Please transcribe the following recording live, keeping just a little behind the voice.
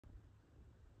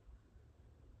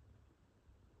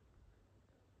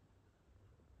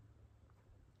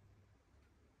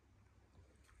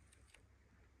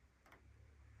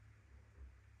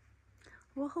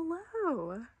Well, hello.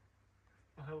 Well,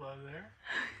 hello there.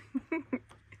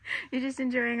 You're just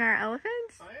enjoying our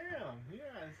elephants? I am. Yeah,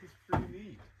 this is pretty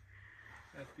neat.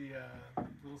 At the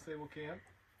Little Sable camp,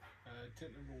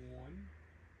 tent number 1.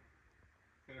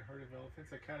 Got a herd of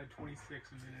elephants. I counted 26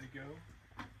 a minute ago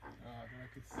that I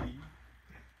could see.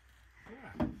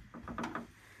 Yeah.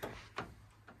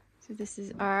 So this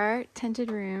is our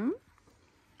tented room.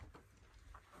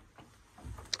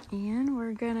 And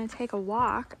we're gonna take a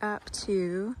walk up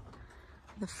to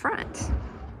the front.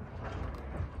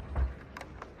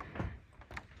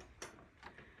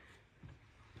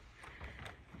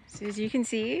 So as you can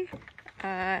see,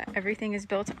 everything is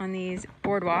built on these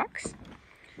boardwalks.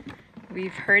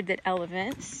 We've heard that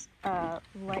elephants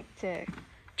like to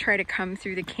try to come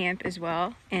through the camp as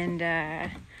well. And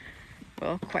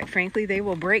well, quite frankly, they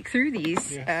will break through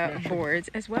these boards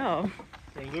as well.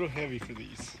 They're a little heavy for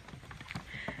these.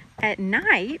 At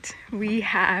night, we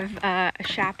have a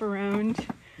chaperoned.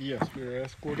 Yes, we were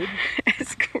escorted.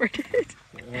 Escorted.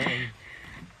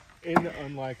 In the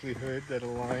unlikelihood that a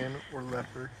lion or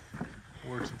leopard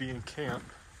were to be in camp,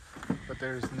 but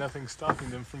there's nothing stopping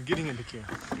them from getting into camp.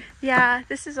 Yeah,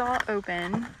 this is all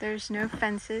open. There's no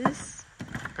fences.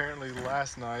 Apparently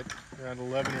last night, around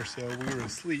 11 or so, we were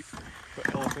asleep,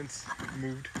 but elephants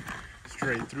moved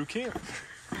straight through camp.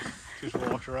 Just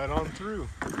walked right on through,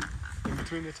 in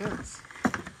between the tents.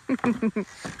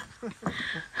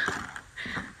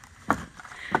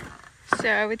 So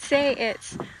I would say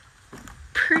it's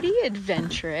pretty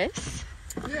adventurous.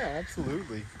 Yeah,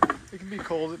 absolutely. It can be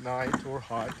cold at night or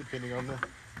hot, depending on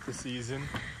the season.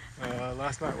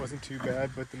 Last night wasn't too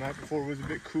bad, but the night before was a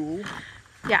bit cool.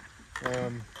 Yeah.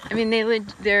 I mean,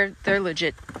 they're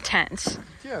legit tents.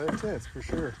 Yeah, they're tents for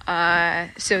sure.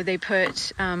 So they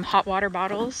put hot water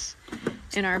bottles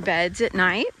in our beds at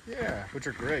night. Yeah, which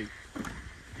are great.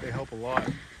 They help a lot.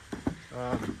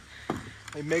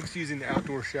 It makes using the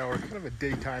outdoor shower kind of a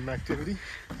daytime activity.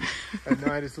 At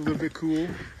night it's a little bit cool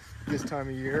this time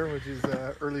of year, which is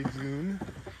early June.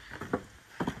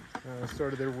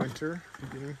 Start of their winter,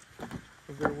 beginning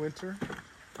of their winter.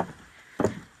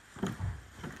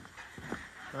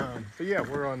 But yeah,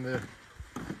 we're on the,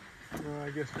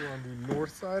 I guess we're on the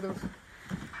north side of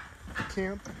the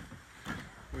camp,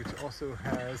 which also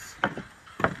has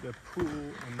the pool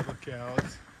and the lookout.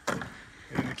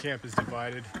 And the camp is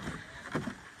divided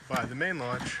by the main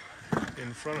launch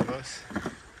in front of us,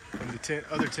 and the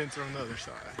other tents are on the other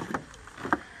side.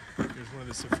 There's one of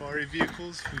the safari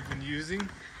vehicles we've been using.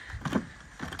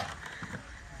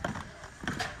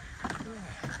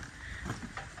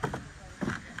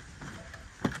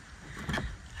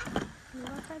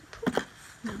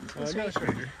 No, it's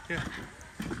right here. Yeah.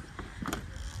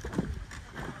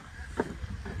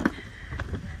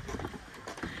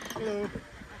 Hello.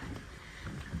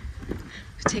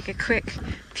 Take a quick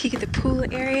peek at the pool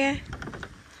area.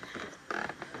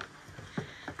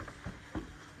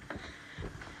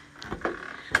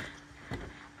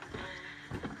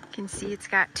 You can see it's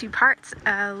got 2 parts,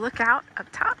 a lookout up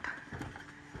top,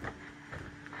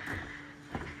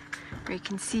 where you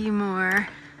can see more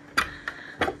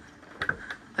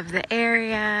of the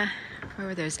area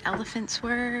where those elephants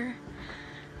were,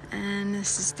 and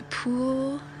this is the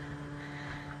pool.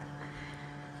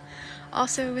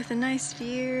 Also with a nice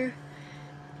view,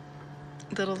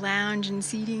 little lounge and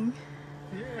seating.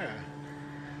 Yeah.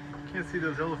 Can't see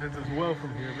those elephants as well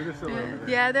from here, but they're still over there.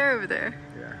 Yeah, they're over there.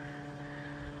 Yeah.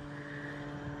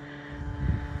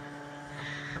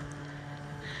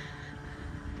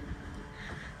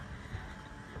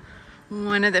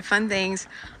 One of the fun things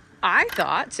I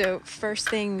thought, so first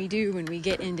thing we do when we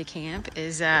get into camp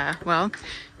is, well,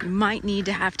 you might need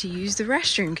to have to use the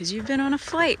restroom because you've been on a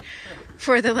flight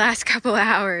for the last couple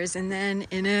hours and then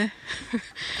in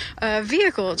a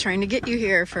vehicle trying to get you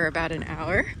here for about an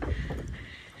hour.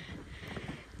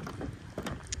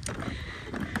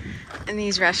 And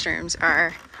these restrooms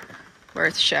are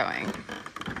worth showing.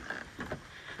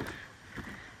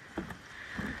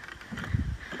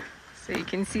 So you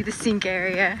can see the sink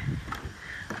area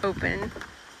open.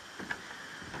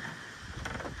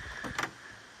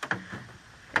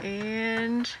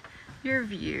 And your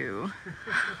view.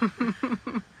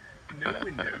 No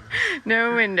windows.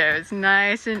 No windows.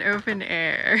 Nice and open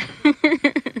air. I'd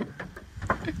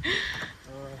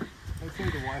say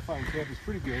the Wi-Fi in camp is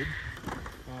pretty good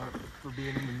for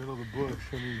being in the middle of the bush.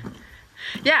 I mean,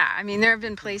 yeah, I mean, there have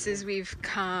been places we've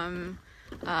come,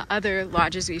 other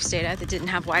lodges we've stayed at that didn't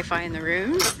have Wi-Fi in the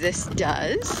rooms. This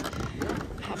does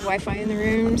have Wi-Fi in the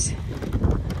rooms,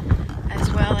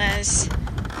 as well as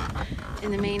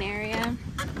in the main area.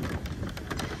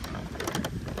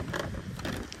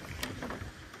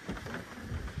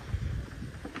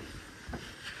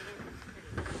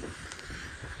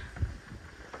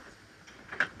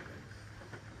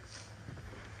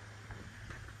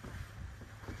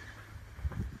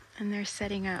 and they're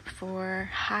setting up for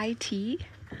high tea.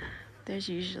 There's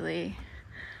usually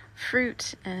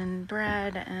fruit and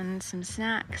bread and some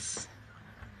snacks.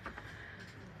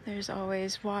 There's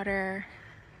always water,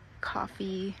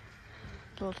 coffee,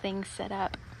 little things set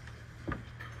up.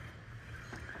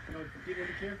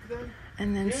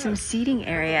 And then some seating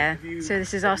area. So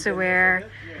this is also where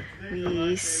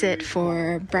we sit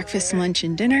for breakfast, lunch,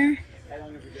 and dinner.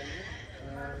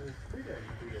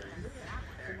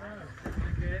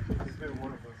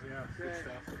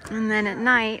 And then at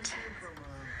night,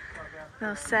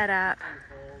 they'll set up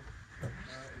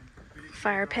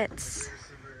fire pits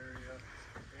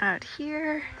out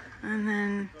here, and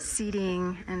then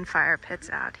seating and fire pits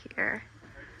out here.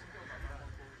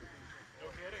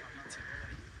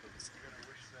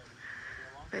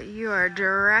 But you are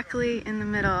directly in the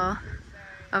middle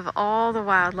of all the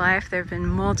wildlife. There have been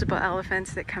multiple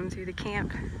elephants that come through the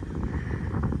camp,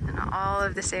 and all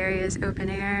of this area is open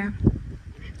air.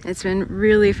 It's been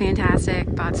really fantastic.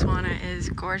 Botswana is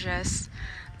gorgeous.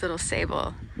 Little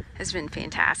Sable has been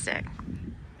fantastic.